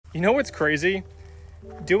You know what's crazy?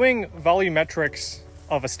 Doing volumetrics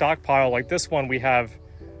of a stockpile like this one we have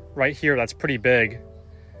right here that's pretty big.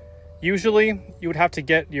 Usually you would have to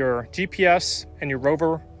get your GPS and your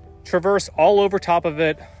rover, traverse all over top of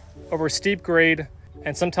it, over steep grade,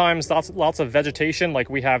 and sometimes lots of vegetation like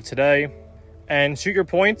we have today, and shoot your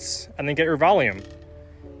points and then get your volume.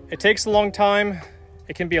 It takes a long time.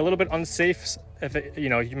 It can be a little bit unsafe if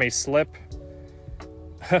you may slip.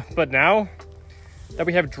 But now that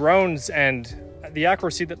we have drones and the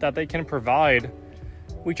accuracy that they can provide,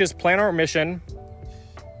 we just plan our mission,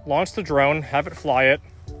 launch the drone, have it fly it,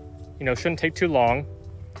 shouldn't take too long.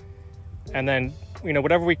 And then,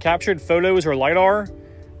 whatever we captured, photos or LiDAR,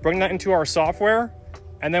 bring that into our software,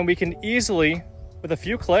 and then we can easily, with a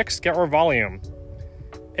few clicks, get our volume.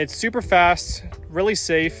 It's super fast, really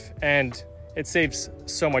safe, and it saves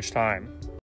so much time.